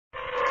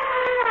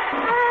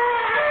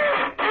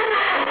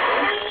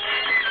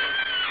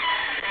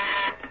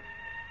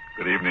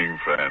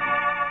friends.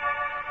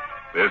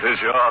 This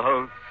is your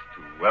host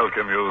to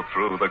welcome you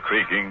through the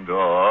creaking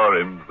door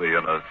into the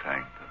inner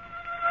sanctum.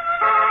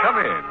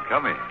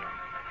 Come in.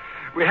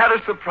 We had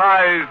a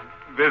surprise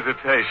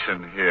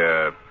visitation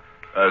here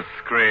a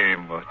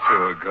scream or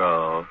two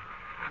ago.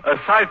 A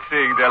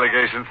sightseeing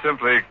delegation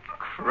simply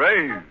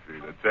crazy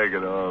to take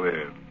it all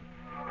in.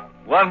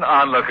 One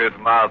onlooker's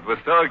mouth was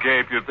so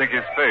agape you'd think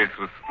his face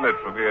was split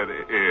from ear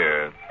to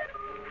ear.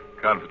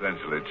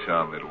 Confidentially,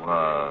 chum, it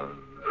was.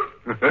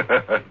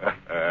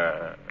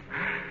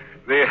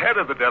 The head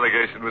of the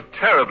delegation was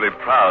terribly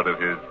proud of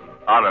his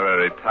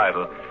honorary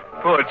title.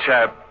 Poor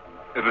chap,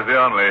 it was the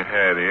only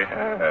head he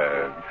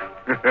had.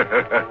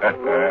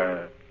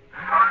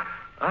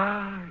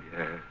 Ah,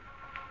 yes.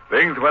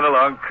 Things went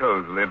along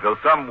cozily until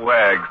some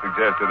wag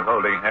suggested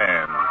holding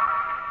hands.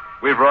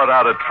 We brought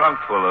out a trunk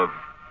full of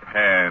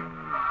hands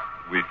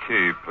we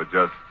keep for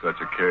just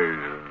such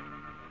occasions.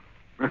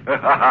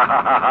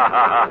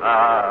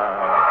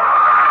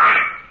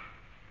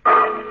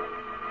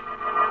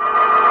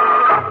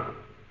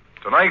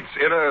 Tonight's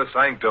Inner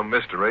Sanctum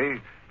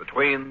Mystery,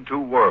 Between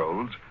Two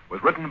Worlds,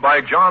 was written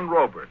by John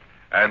Robert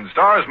and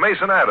stars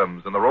Mason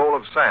Adams in the role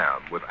of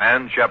Sam, with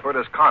Ann Shepard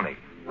as Connie.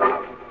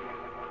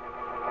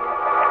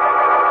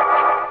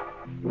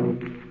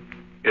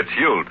 It's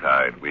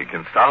Yuletide week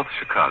in South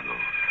Chicago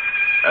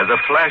as a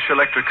flash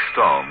electric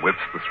storm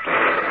whips the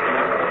streets.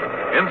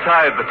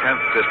 Inside the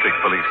 10th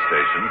District Police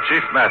Station,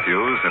 Chief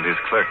Matthews and his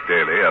clerk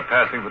Daly are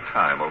passing the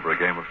time over a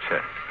game of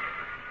chess.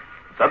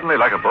 Suddenly,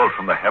 like a bolt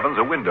from the heavens,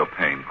 a window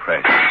pane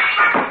crashes,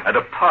 and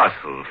a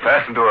parcel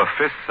fastened to a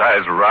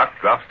fist-sized rock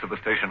drops to the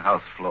station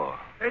house floor.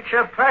 It's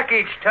a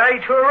package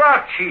tied to a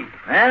rock, Chief.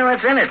 And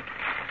what's in it?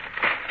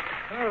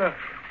 Oh,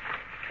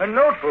 a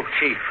notebook,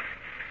 Chief.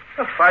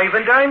 A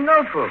 5-and-dime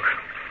notebook.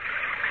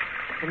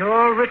 And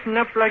all written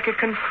up like a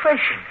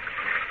confession.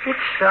 It's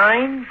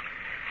signed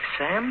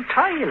Sam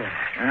Tyler.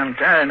 Sam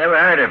Tyler, never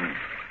heard of him.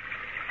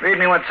 Read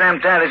me what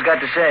Sam Tyler's got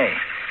to say.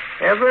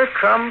 Ever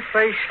come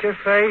face to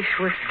face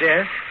with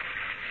death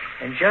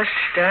and just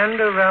stand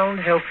around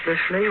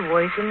helplessly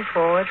waiting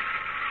for it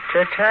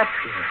to tap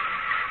you?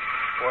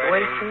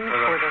 Waiting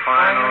for the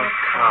final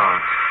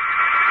count.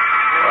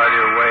 While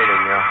you're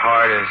waiting, your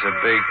heart is a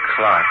big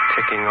clock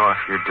ticking off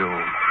your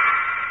doom.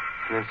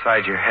 And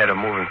inside your head, a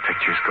moving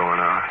picture's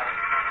going on.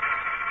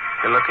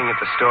 You're looking at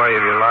the story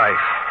of your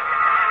life.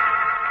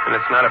 And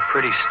it's not a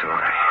pretty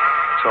story.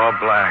 It's all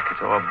black.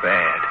 It's all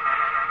bad.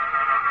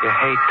 You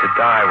hate to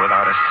die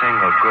without a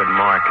single good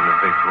mark in the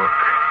big book.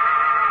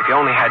 If you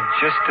only had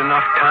just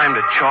enough time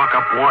to chalk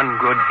up one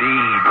good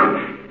deed.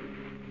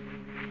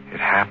 It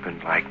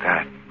happened like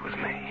that with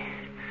me.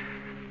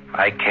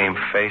 I came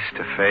face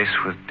to face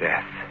with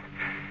death.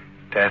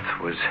 Death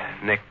was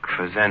Nick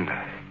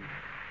Fazenda.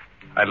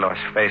 I'd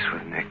lost face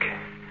with Nick.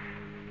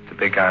 The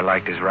big guy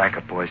liked his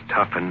racket boys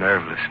tough and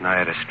nerveless, and I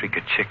had a streak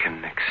of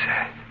chicken, Nick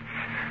said.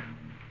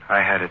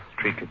 I had a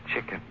streak of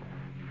chicken.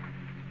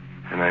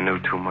 And I knew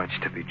too much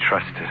to be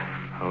trusted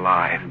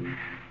alive.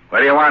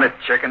 Where do you want it,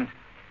 chicken?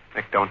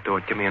 Nick, don't do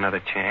it. Give me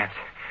another chance.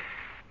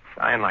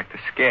 Dying like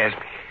this scares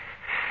me.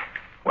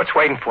 What's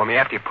waiting for me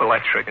after you pull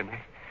that trigger,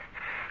 Nick?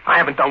 I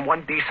haven't done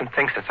one decent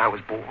thing since I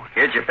was born.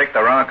 Kid, you picked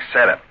the wrong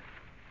setup.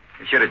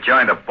 You should have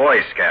joined the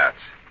Boy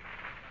Scouts.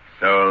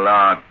 So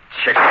long,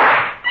 chicken.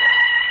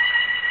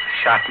 The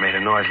shot made a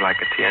noise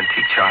like a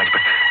TNT charge,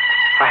 but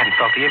I hadn't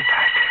felt the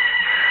impact.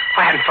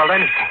 I hadn't felt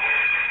anything.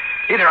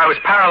 Either I was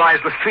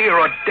paralyzed with fear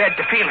or dead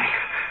to feeling.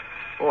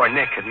 Or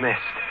Nick had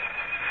missed.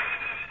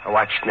 I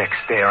watched Nick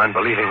stare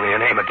unbelievingly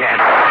and aim again.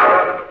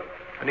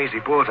 An easy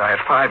bullseye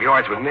at 5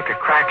 yards with Nick a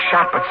crack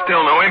shot, but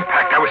still no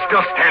impact. I was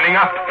still standing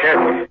up. Kid,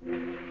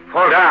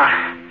 fall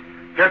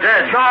down. You're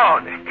dead. No,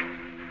 Nick.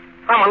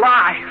 I'm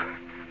alive.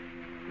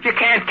 You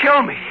can't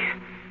kill me.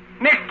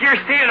 Nick, you're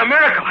seeing a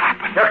miracle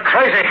happen. You're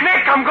crazy.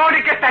 Nick, I'm going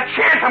to get that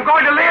chance. I'm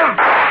going to live.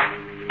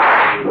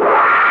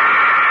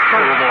 2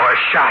 more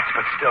shots,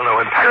 but still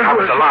no impact. I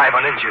was alive,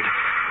 uninjured.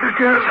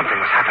 Something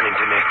was happening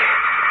to Nick.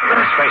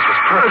 His face was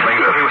purpling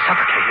as if he was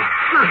suffocating.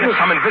 Yet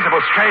some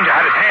invisible stranger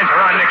had his hands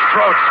around Nick's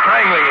throat,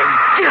 strangling him.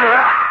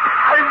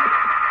 I'm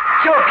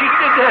choking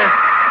to death.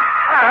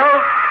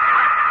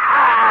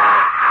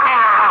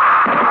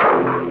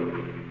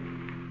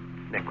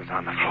 Nick was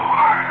on the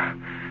floor.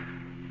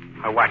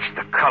 I watched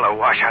the color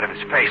wash out of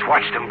his face,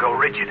 watched him go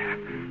rigid.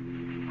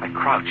 I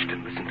crouched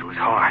and listened to his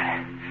heart.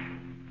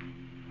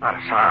 Not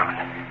a sound.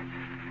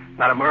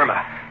 Not a murmur.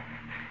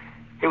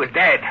 He was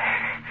dead.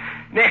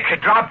 Nick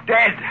had dropped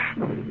dead.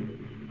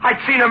 I'd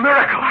seen a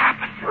miracle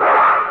happen.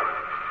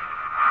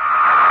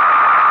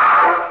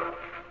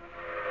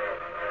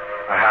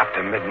 I hopped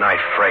a midnight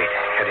freight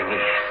heading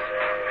east.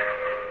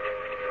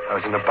 I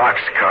was in the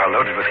boxcar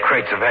loaded with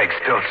crates of eggs,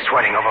 still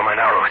sweating over my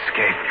narrow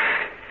escape,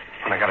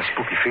 when I got a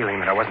spooky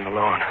feeling that I wasn't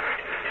alone.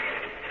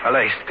 I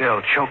lay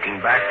still, choking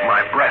back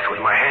my breath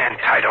with my hand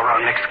tight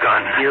around Nick's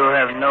gun. You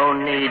have no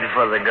need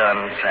for the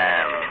gun,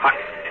 Sam.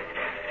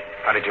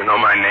 How did you know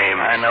my name?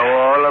 I know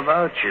all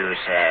about you,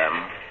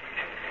 Sam.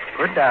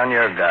 Put down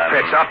your gun.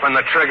 It's up and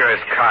the trigger is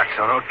cocked,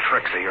 so no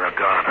tricks or you're a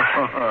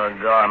goner.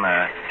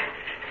 Goner.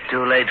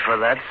 Too late for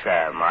that,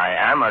 Sam. I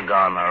am a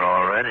goner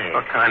already.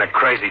 What kind of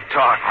crazy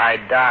talk? I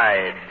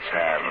died,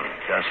 Sam,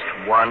 just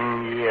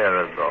 1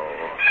 year ago.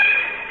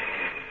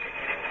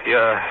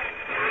 You're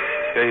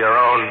your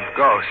own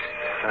ghost.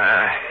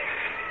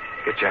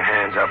 Get your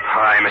hands up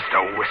high,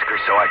 Mr. Whisker,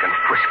 so I can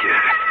frisk you.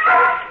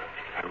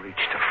 I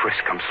reached to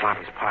frisk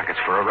Sloppy's pockets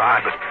for a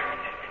rod, but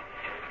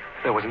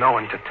there was no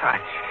one to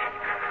touch.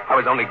 I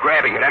was only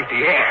grabbing at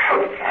empty air.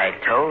 I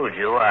told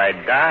you I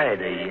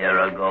died a year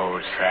ago,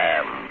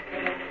 Sam.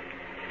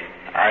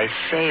 I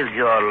saved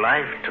your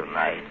life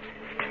tonight.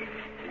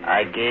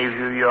 I gave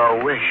you your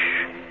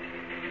wish,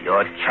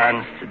 your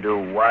chance to do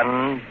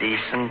one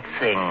decent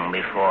thing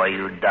before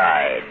you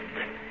died.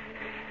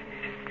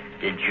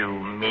 Did you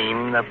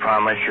mean the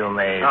promise you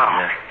made?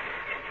 No.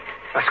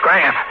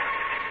 Scram.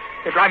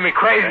 You drive me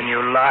crazy. And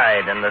you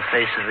lied in the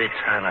face of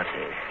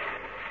eternity.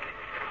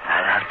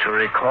 I'll have to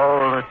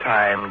recall the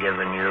time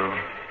given you.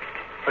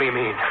 What do you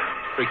mean,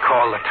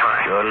 recall the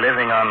time? You're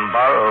living on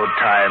borrowed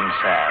time,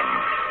 Sam.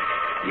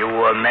 You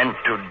were meant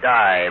to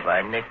die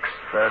by Nick's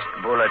first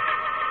bullet.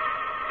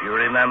 You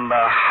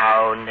remember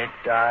how Nick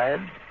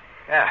died?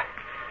 Yeah.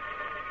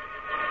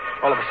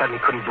 All of a sudden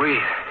he couldn't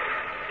breathe.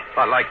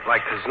 Felt like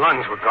his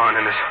lungs were gone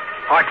and his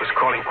heart was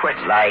calling quits.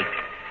 Like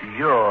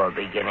you're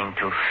beginning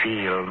to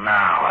feel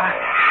now. What?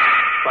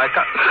 Like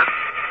I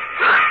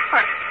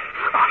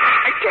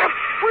can't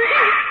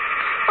breathe.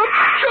 I'm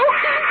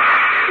choking.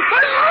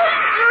 My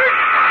lungs are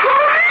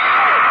exploding.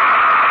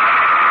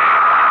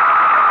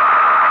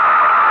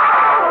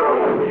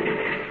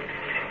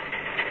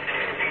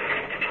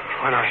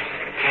 When I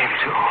came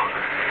to,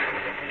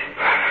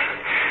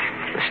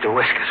 Mr.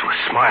 Whiskers was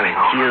smiling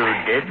over You me.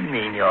 did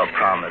mean your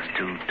promise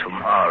to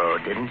tomorrow,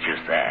 didn't you,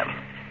 Sam?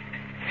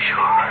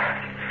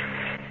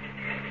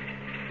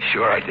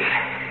 Sure I did.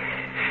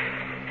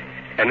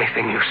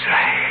 Anything you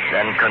say.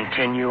 Then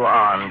continue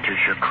on to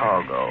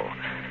Chicago.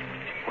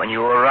 When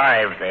you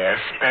arrive there,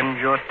 spend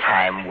your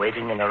time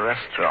waiting in a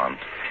restaurant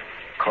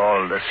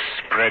called the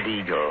Spread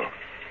Eagle.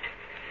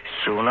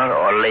 Sooner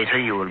or later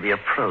you will be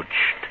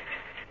approached.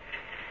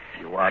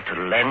 You are to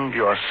lend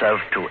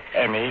yourself to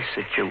any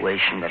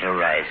situation that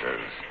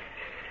arises.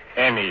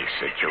 Any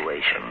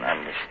situation,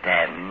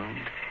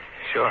 understand?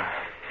 Sure,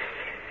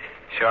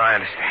 I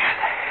understand.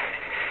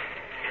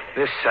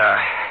 This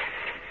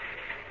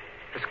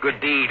good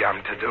deed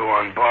I'm to do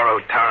on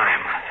borrowed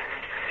time.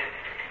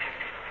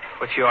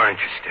 What's your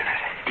interest in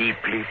it?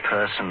 Deeply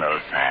personal,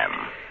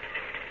 Sam.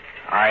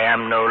 I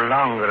am no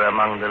longer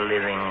among the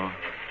living,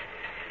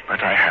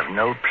 but I have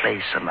no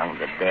place among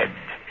the dead.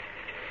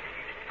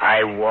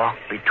 I walk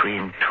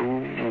between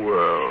two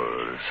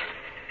worlds.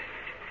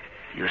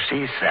 You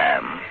see,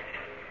 Sam,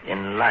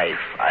 in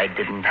life I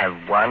didn't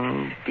have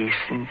one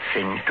decent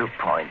thing to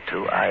point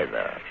to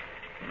either.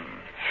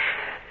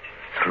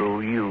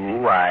 Through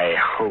you, I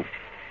hope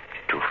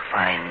to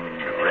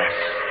find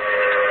rest.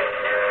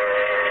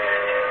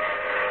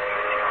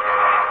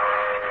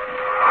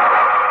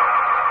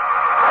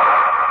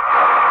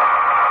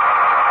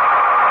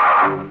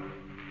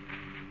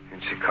 In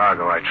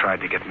Chicago, I tried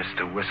to get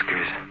Mr.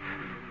 Whiskers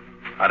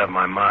out of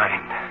my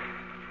mind.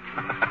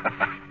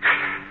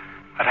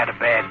 I'd had a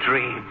bad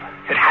dream.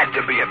 It had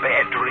to be a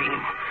bad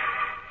dream.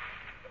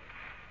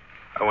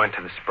 I went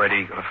to the Spread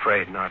Eagle,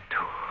 afraid not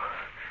to.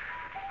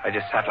 I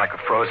just sat like a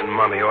frozen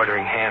mummy,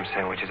 ordering ham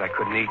sandwiches I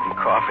couldn't eat and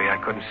coffee I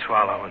couldn't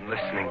swallow, and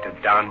listening to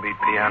downbeat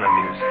piano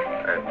music.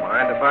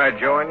 Mind if I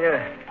join you?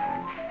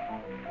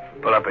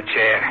 Pull up a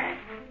chair.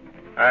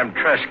 I'm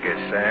Tresca,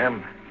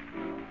 Sam.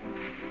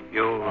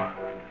 You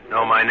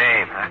know my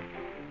name, huh?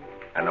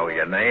 I know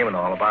your name and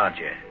all about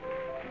you.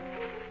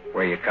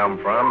 Where you come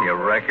from, your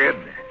record,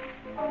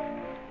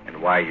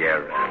 and why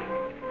you're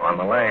on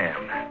the lam.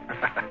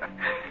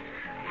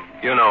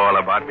 You know all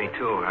about me,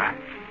 too, huh?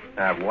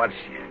 I've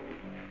watched you.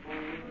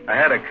 I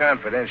had a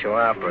confidential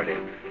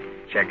operative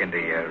check into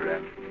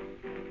your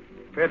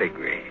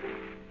pedigree.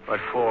 What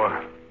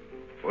for?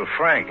 Well,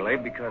 frankly,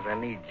 because I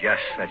need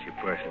just such a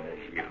person as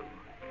you.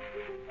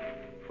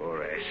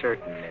 For a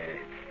certain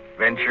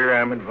venture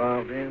I'm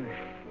involved in.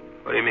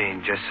 What do you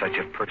mean, just such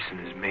a person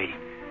as me?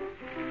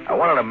 I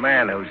wanted a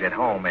man who's at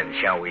home in,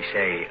 shall we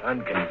say,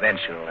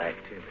 unconventional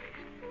activities.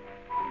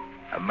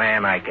 A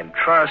man I can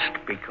trust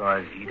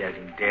because he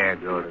doesn't dare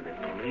go to the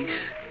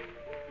police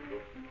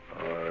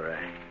or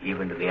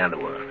even to the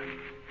underworld.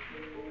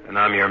 And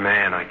I'm your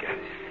man, I guess.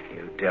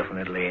 You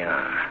definitely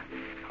are.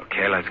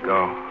 Okay, let's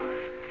go.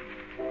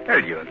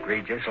 Well, you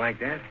agree just like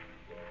that?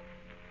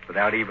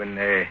 Without even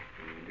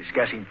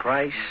discussing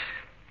price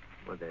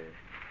or the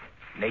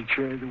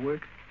nature of the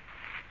work?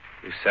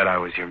 You said I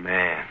was your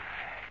man.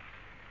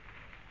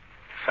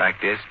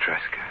 Fact is,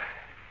 Tresca,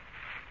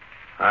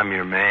 I'm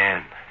your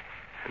man,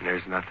 and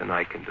there's nothing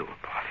I can do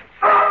about it.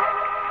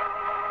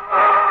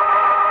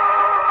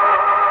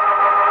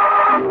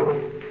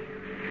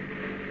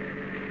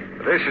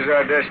 This is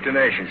our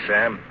destination,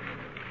 Sam.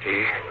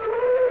 Here?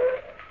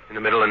 In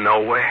the middle of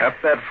nowhere? Up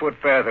that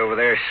footpath over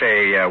there,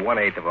 say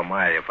 1/8 of a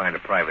mile, you'll find a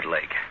private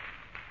lake.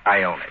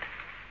 I own it.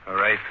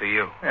 Hooray for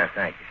you. Yeah,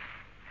 thank you.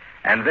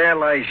 And there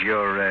lies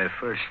your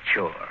first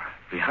chore.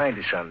 Behind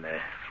us on the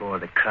floor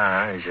of the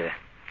car is a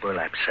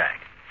burlap sack.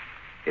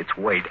 Its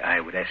weight, I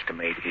would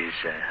estimate, is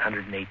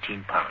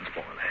 118 pounds,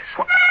 more or less.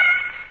 What?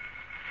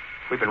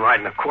 We've been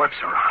riding a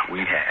corpse around.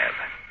 We have.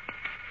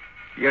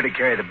 You're to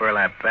carry the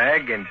burlap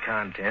bag and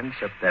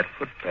contents up that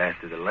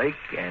footpath to the lake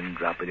and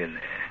drop it in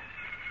there.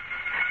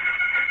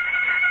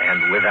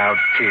 And without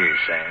tears,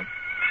 Sam.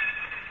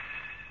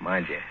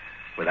 Mind you,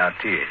 without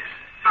tears.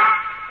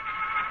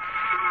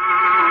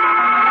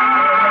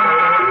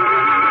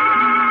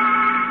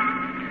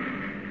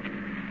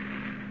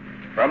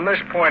 From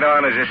this point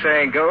on, as the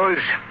saying goes,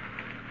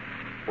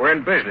 we're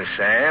in business,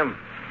 Sam.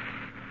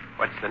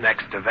 What's the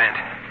next event?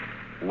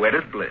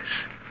 Wedded bliss.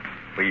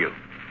 For you.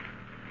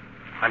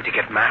 I'm to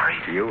get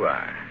married. You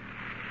are.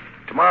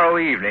 Tomorrow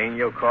evening,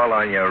 you'll call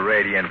on your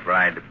radiant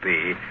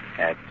bride-to-be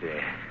at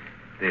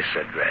this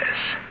address.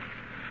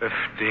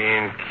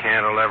 15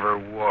 Cantilever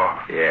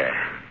Walk. Yeah.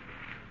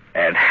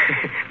 And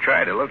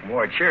try to look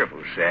more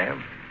cheerful,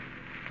 Sam.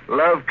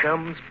 Love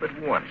comes but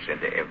once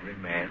into every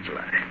man's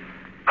life.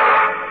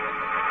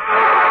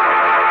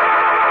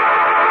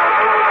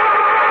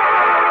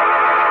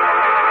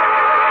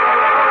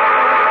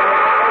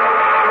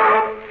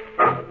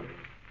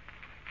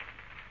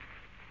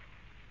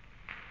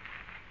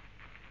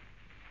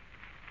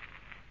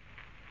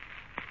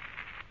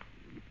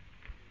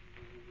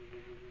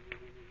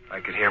 I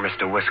could hear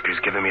Mr. Whiskers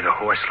giving me the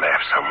horse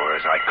laugh somewhere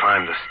as I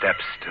climbed the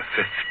steps to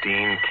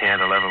 15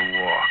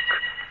 Cantilever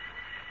Walk.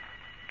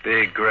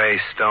 Big gray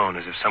stone,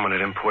 as if someone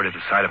had imported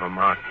the side of a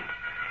mountain.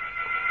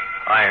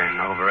 Iron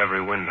over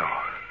every window.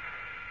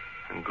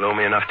 And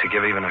gloomy enough to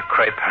give even a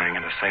crepe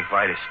hanging a St.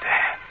 Vitus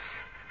dance.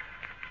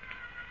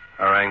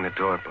 I rang the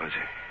door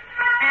buzzer.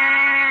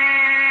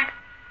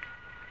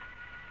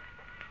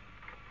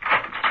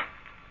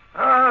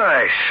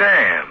 Hi,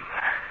 Sam.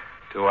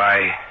 Do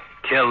I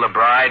kill the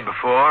bride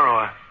before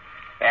or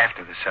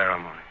after the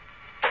ceremony?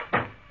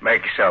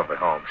 Make yourself at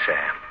home,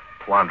 Sam.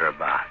 Wander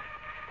about.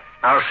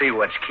 I'll see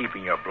what's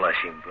keeping your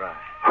blushing bride.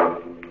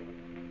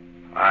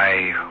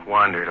 I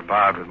wandered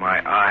about with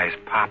my eyes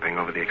popping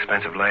over the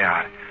expensive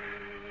layout.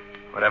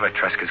 Whatever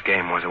Tresca's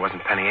game was, it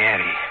wasn't penny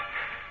ante.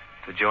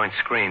 The joint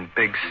screen,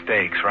 big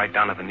stakes, right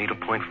down to the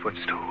needlepoint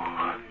footstool.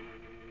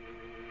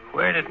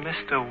 Where did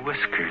Mr.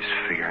 Whiskers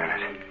figure in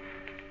it?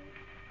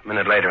 A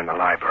minute later in the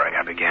library,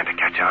 I began to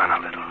catch on a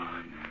little.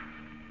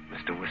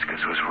 Mr.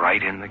 Whiskers was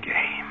right in the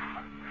game.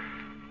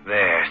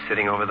 There,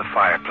 sitting over the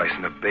fireplace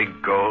in a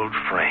big gold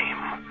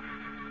frame,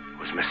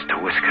 was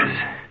Mr. Whiskers.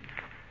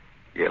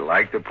 You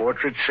like the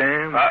portrait,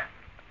 Sam?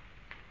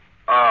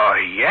 Oh,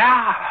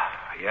 yeah.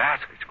 Yeah,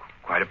 it's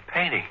quite a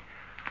painting.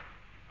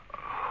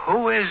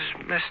 Who is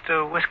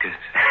Mr. Whiskers?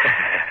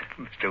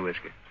 Mr.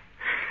 Whiskers.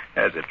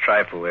 That's a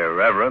trifle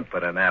irreverent,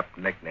 but an apt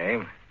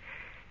nickname.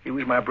 He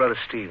was my brother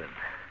Stephen.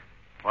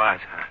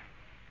 What, huh?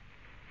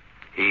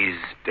 He's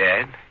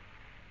dead?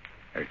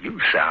 You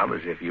sound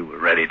as if you were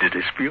ready to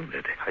dispute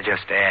it. I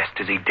just asked,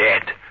 is he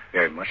dead?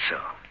 Very much so.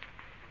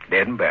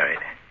 Dead and buried.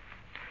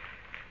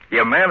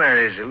 Your manner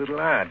is a little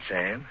odd,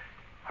 Sam.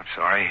 I'm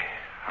sorry.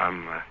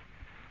 I'm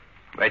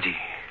Reggie.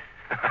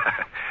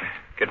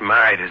 Getting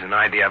married is an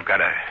idea I've got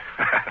to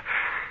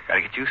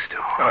get used to.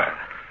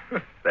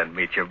 Well, then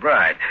meet your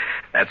bride.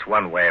 That's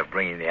one way of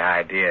bringing the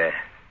idea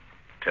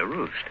to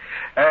roost.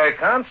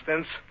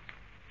 Constance.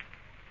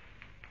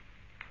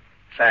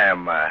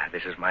 Sam,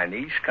 this is my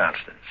niece,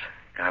 Constance.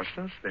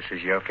 Constance, this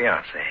is your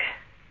fiancé,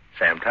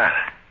 Sam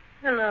Tyler.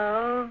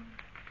 Hello,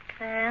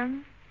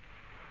 Sam.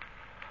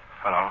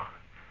 Hello.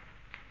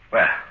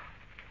 Well,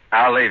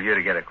 I'll leave you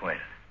to get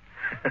acquainted.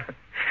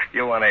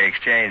 You want to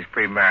exchange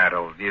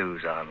premarital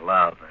views on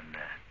love and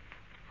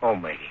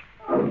homemaking.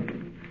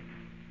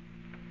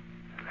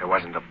 There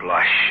wasn't a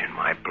blush in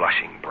my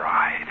blushing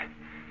bride.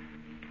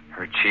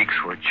 Her cheeks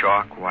were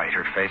chalk white.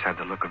 Her face had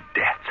the look of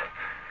death.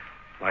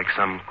 Like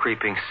some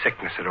creeping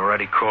sickness had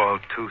already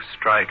called 2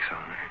 strikes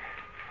on her.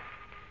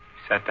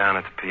 She sat down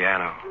at the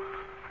piano.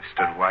 I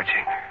stood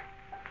watching.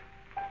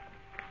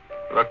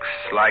 Looks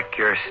like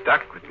you're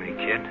stuck with me,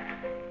 kid.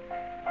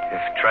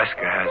 If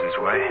Tresca has his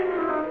way.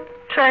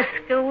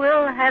 Tresca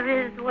will have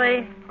his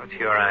way. What's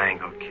your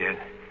angle, kid?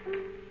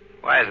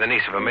 Why is the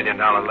niece of $1 million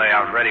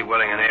layout ready,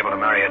 willing, and able to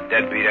marry a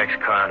deadbeat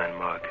ex-con and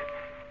mug?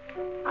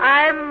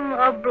 I'm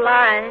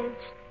obliged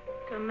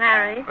to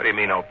marry. What do you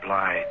mean,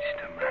 obliged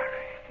to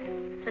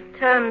marry? The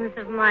terms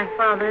of my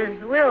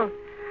father's will.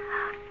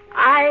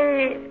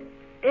 I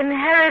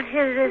inherit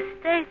his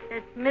estate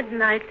at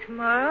midnight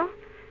tomorrow.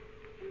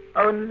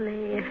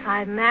 Only if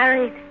I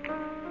married.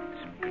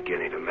 It's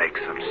beginning to make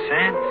some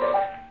sense.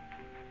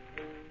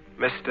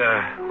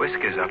 Mr.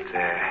 Whiskers up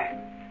there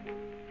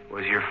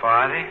was your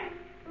father?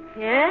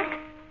 Yes?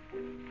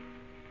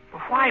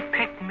 Well, why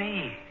pick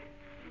me?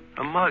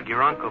 A mug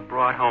your uncle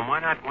brought home. Why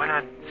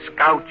not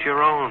scout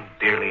your own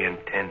dearly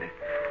intended?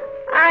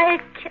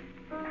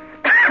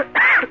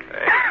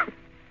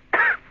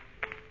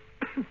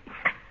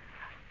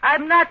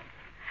 I'm not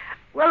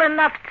well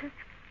enough to...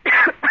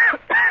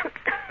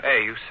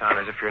 Hey, you sound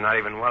as if you're not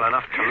even well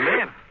enough to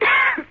live.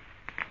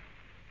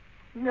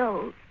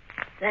 No,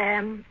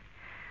 Sam.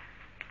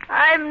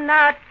 I'm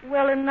not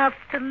well enough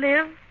to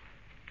live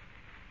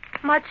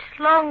much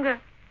longer.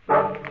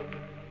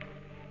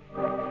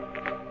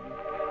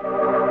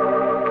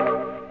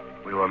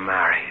 We were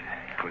married,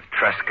 with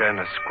Tresca and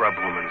a scrub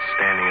woman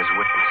standing as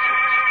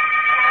witnesses.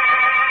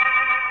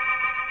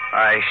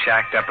 I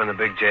shacked up in the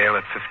big jail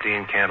at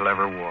 15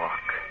 Cantilever Walk.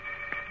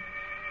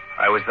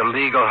 I was the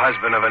legal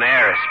husband of an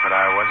heiress, but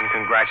I wasn't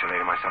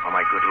congratulating myself on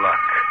my good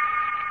luck.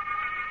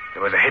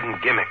 There was a hidden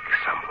gimmick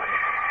somewhere.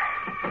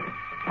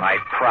 I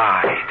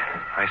pried.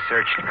 I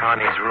searched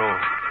Connie's room.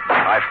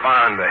 I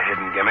found the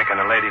hidden gimmick in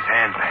a lady's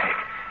handbag.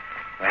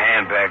 The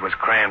handbag was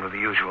crammed with the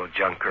usual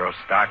junk girl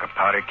stock, a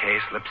powder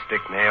case,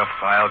 lipstick, nail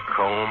file,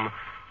 comb,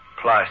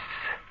 plus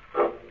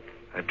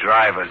a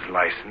driver's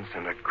license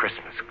and a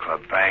Christmas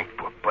Club bank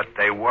book. But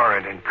they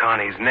weren't in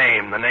Connie's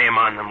name. The name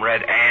on them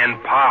read Ann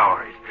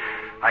Powers.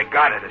 I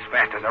got it as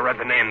fast as I read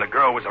the name. The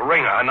girl was a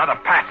ringer, another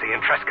patsy in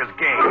Tresca's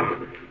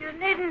game. You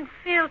needn't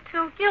feel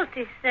too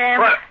guilty, Sam.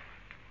 What?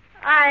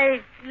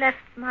 I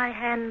left my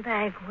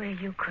handbag where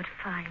you could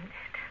find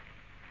it.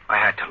 I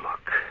had to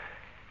look.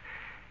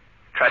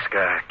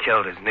 Tresca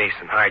killed his niece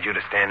and hired you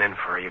to stand in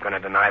for her. You going to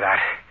deny that?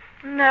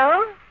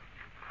 No.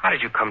 How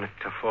did you come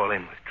to fall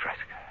in with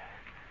Tresca?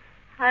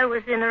 I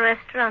was in a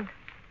restaurant.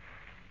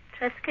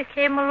 Tresca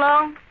came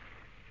along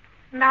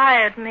and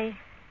hired me.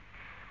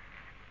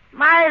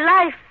 My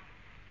life,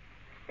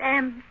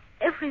 Sam,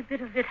 every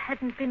bit of it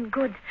hadn't been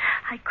good.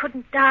 I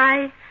couldn't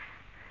die,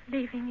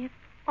 leaving it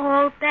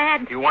all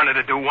bad. You wanted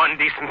to do one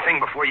decent thing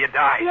before you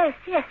died.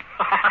 Yes.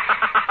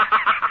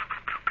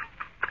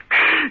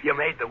 You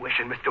made the wish,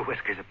 and Mr.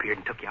 Whiskers appeared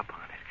and took you up on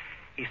it.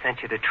 He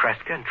sent you to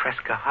Tresca, and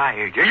Tresca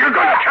hired you. You're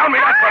going to tell me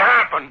that's what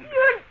happened.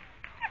 You're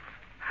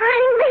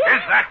hurting me.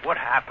 Is that what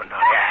happened,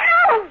 I asked?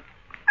 No.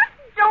 I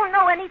don't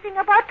know anything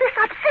about this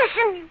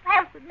obsession you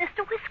have with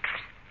Mr.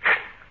 Whiskers.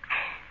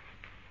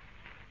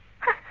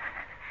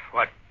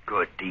 What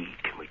good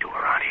deed can we do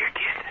around here,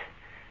 kid?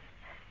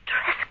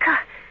 Tresca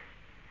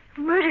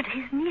murdered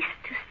his niece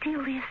to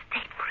steal the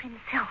estate for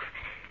himself.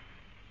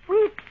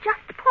 We'd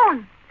just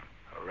pawned.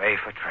 Hooray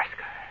for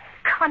Tresca.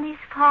 Connie's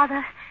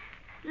father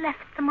left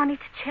the money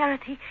to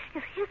charity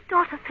if his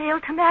daughter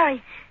failed to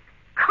marry.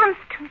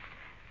 Constance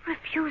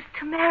refused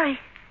to marry.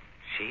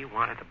 She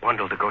wanted the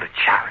bundle to go to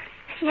charity.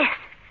 Yes,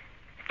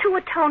 to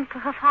atone for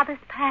her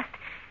father's past.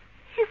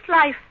 His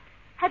life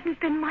hadn't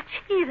been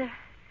much either.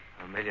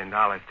 $1 million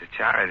to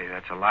charity,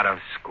 that's a lot of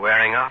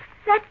squaring up.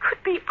 That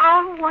could be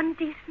our one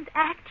decent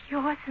act,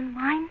 yours and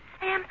mine,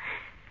 Sam.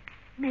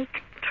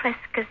 Make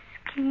Tresca's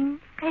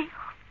scheme pay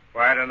off.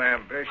 Quite an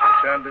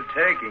ambitious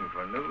undertaking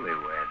for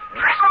newlyweds.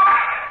 Huh?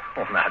 Tresca.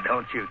 Well, now,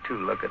 don't you two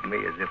look at me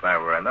as if I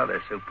were another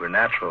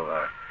supernatural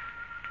or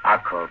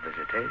occult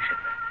visitation.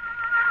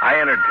 I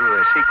entered through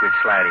a secret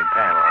sliding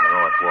panel on the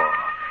north wall.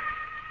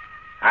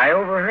 I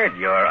overheard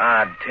your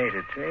odd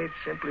tete-a-tete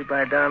simply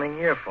by donning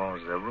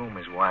earphones. The room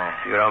is wide.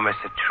 You don't miss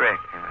a trick,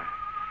 huh?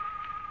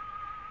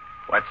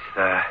 What's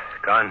the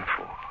gun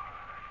for?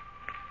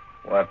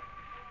 What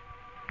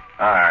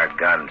are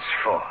guns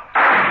for?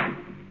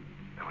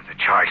 There was a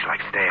charge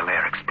like stale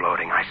air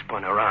exploding. I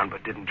spun around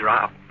but didn't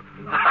drop.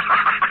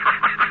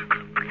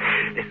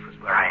 This was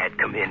where I had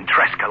come in.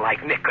 Tresca,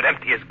 like Nick, could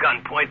empty his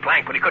gun point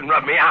blank, but he couldn't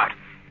rub me out.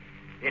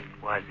 It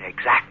was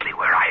exactly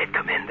where I had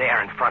come in.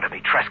 There in front of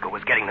me, Tresca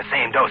was getting the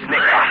same dose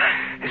Nick got.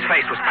 His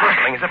face was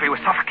purpling as if he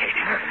was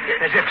suffocating.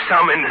 As if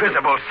some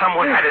invisible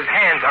someone had his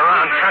hands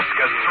around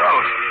Tresca's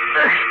throat.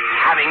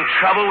 Having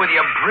trouble with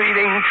your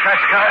breathing,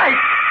 Tresca?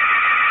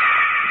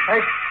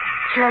 I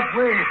can't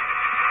breathe.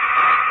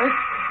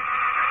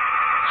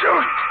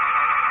 Just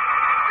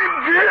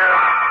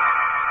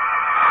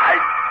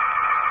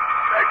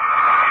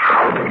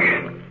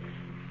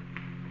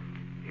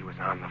He was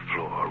on the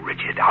floor,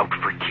 rigid, out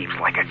for keeps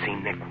like I'd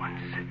seen Nick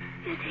once.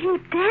 Is he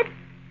dead?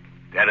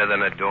 Deader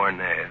than a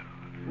doornail.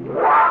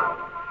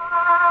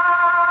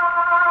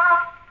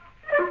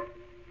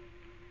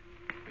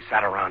 We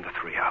sat around, the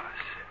three of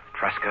us.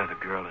 Tresca, the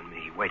girl, and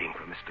me, waiting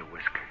for Mr.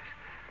 Whiskers.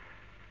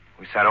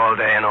 We sat all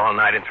day and all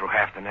night and through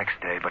half the next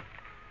day, but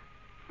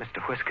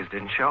Mr. Whiskers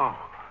didn't show.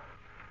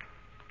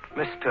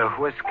 Mr.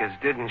 Whiskers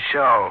didn't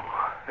show,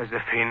 as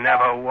if he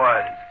never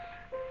was.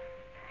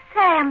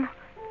 Sam.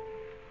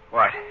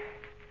 What?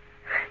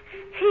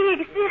 He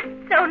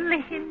exists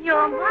only in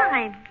your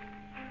mind.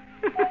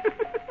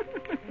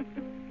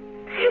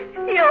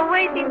 You're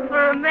waiting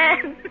for a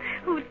man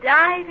who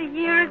died a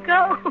year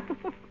ago.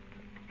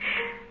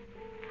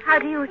 How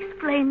do you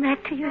explain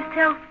that to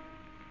yourself?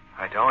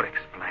 I don't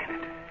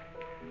explain it.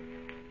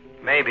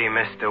 Maybe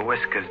Mr.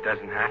 Whiskers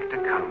doesn't have to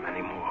come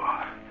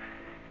anymore.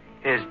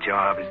 His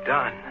job is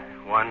done.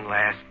 One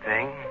last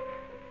thing,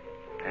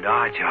 and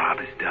our job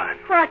is done.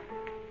 What?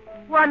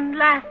 One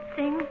last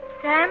thing,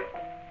 Sam?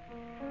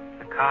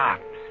 The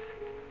cops.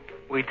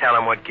 We tell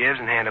them what gives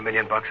and hand $1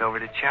 million over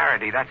to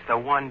charity. That's the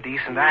one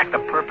decent act, the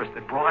purpose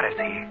that brought us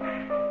here.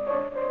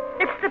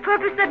 It's What's the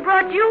purpose that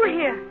brought you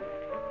here?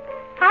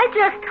 I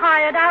just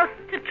hired out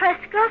to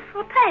Tresca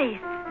for pay.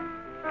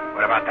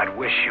 What about that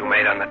wish you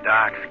made on the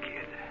docks,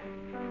 kid?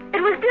 It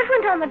was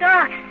different on the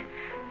docks.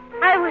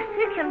 I was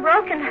sick and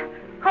broken,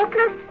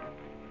 hopeless.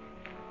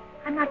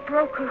 I'm not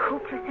broke or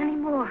hopeless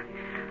anymore.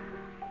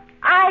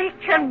 I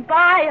can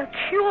buy a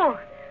cure.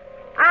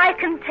 I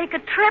can take a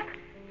trip,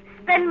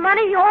 spend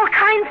money, all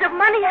kinds of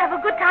money, have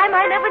a good time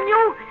I never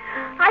knew.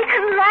 I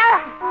can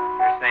laugh.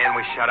 You're saying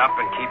we shut up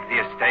and keep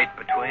the estate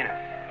between us?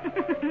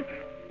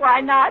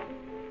 Why not?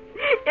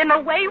 In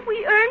a way,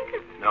 we earned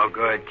it. No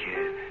good,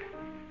 kid.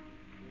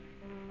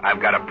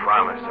 I've got a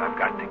promise I've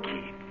got to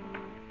keep.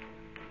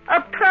 A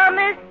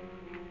promise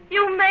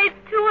you made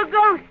to a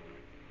ghost.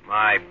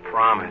 My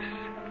promise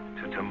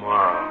to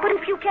tomorrow. But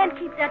if you can't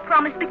keep that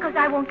promise because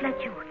I won't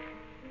let you.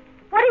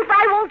 What if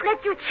I won't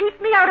let you cheat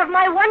me out of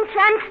my one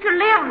chance to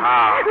live?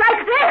 How?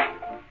 Like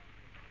this?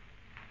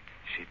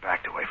 She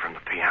backed away from the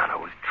piano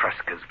with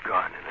Tresca's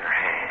gun in her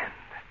hand.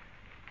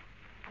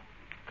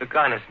 The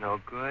gun is no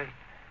good.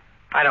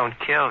 I don't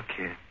kill,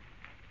 kid.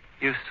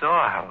 You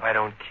saw how I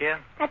don't kill.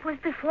 That was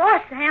before,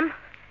 Sam.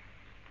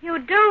 You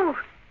do.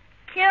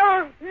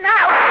 Kill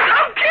now.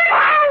 I'll kill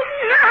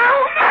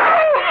now.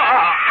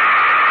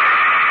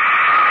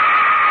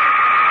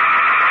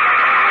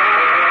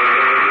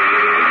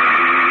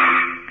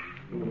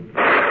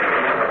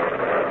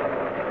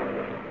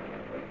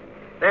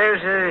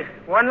 There's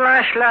one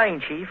last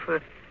line, Chief.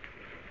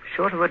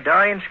 Sort of a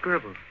dying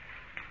scribble.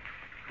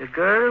 The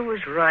girl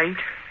was right.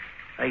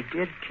 I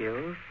did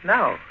kill.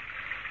 Now.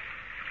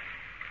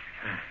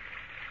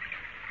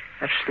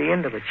 That's the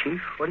end of it, Chief.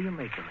 What do you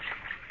make of it?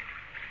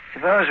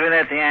 Suppose we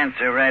let the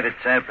answer write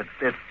itself at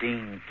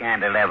 15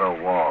 Cantilever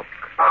Walk.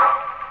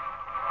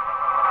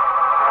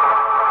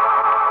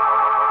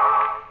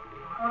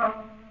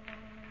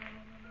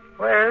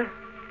 Well,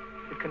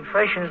 the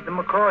confession's the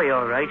McCoy,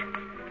 all right.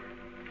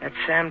 That's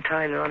Sam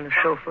Tyler on the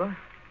sofa,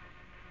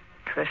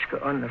 Tresca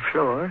on the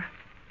floor,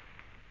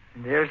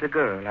 and there's the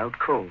girl out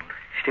cold,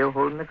 still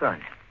holding the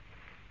gun.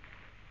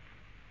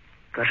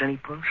 Got any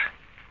pulse?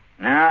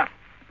 No.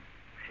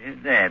 She's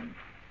dead.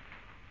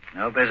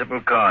 No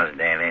visible cause,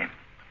 Daly.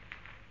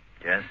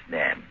 Just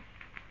dead.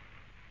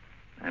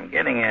 I'm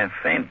getting a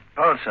faint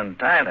pulse on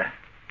Tyler.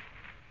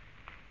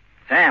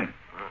 Sam.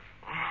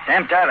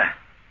 Sam Tyler.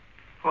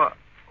 What?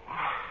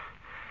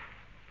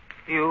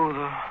 You,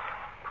 the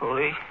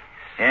police?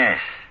 Yes.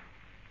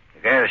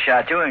 The girl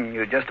shot you and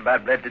you just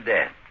about bled to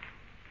death.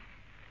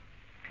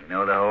 You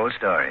know the whole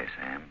story,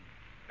 Sam.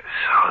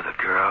 So the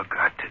girl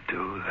got to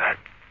do that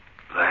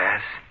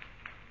last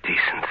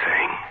decent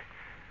thing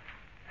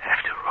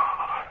after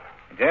all.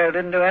 The girl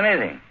didn't do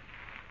anything.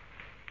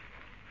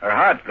 Her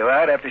heart blew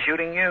out after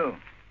shooting you.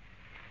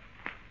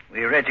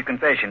 We read your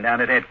confession down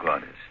at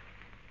headquarters.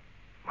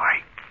 My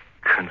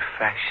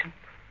confession?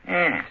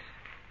 Yes.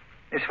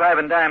 This 5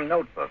 and dime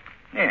notebook.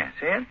 Yeah,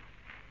 see it?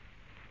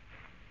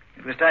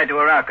 It was tied to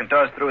a rock and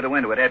tossed through the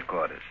window at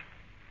headquarters.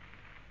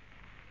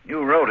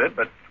 You wrote it,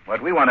 but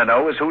what we want to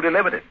know is who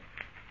delivered it.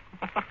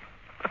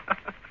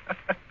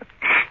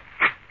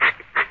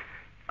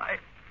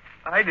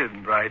 I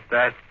didn't write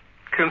that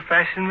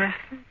confession,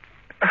 mister.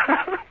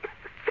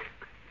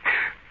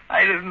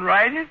 I didn't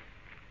write it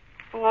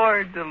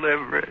or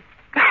deliver it.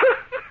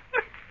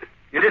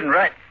 You didn't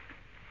write.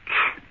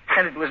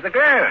 And it was the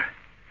girl.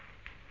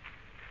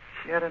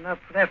 She had enough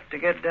left to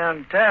get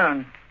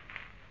downtown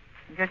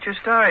and get your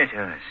story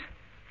to us.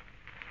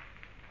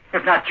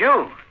 If not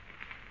you,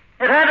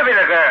 it had to be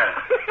the girl.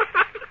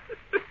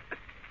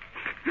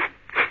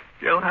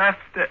 You'll have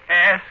to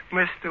ask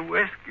Mr.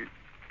 Whiskers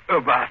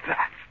about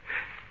that.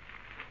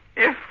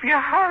 If you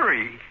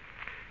hurry,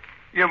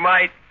 you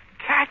might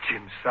catch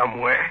him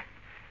somewhere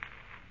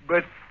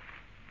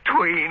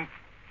between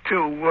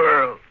two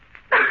worlds.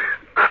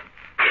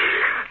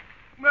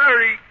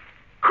 Merry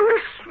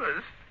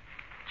Christmas,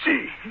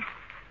 Chief.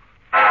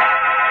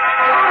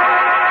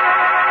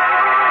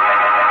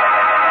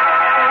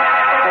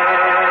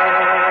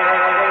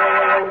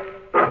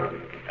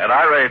 An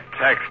irate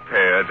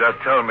taxpayer just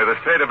told me the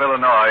state of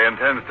Illinois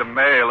intends to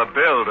mail a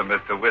bill to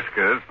Mr.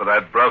 Whiskers for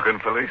that broken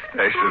police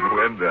station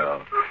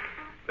window.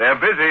 They're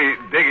busy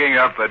digging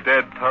up a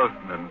dead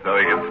postman so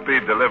he can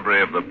speed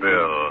delivery of the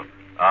bill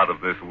out of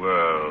this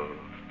world.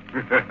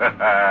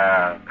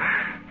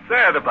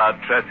 Sad about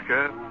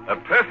Tresca. A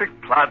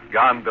perfect plot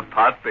gone to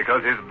pot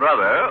because his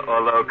brother,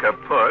 although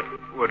kaput,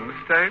 wouldn't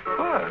stay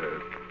put.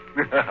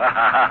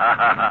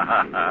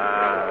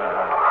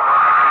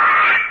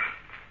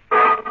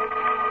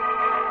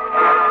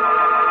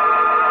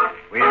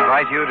 We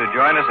invite you to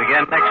join us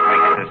again next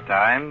week at this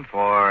time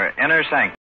for Inner Sanctum.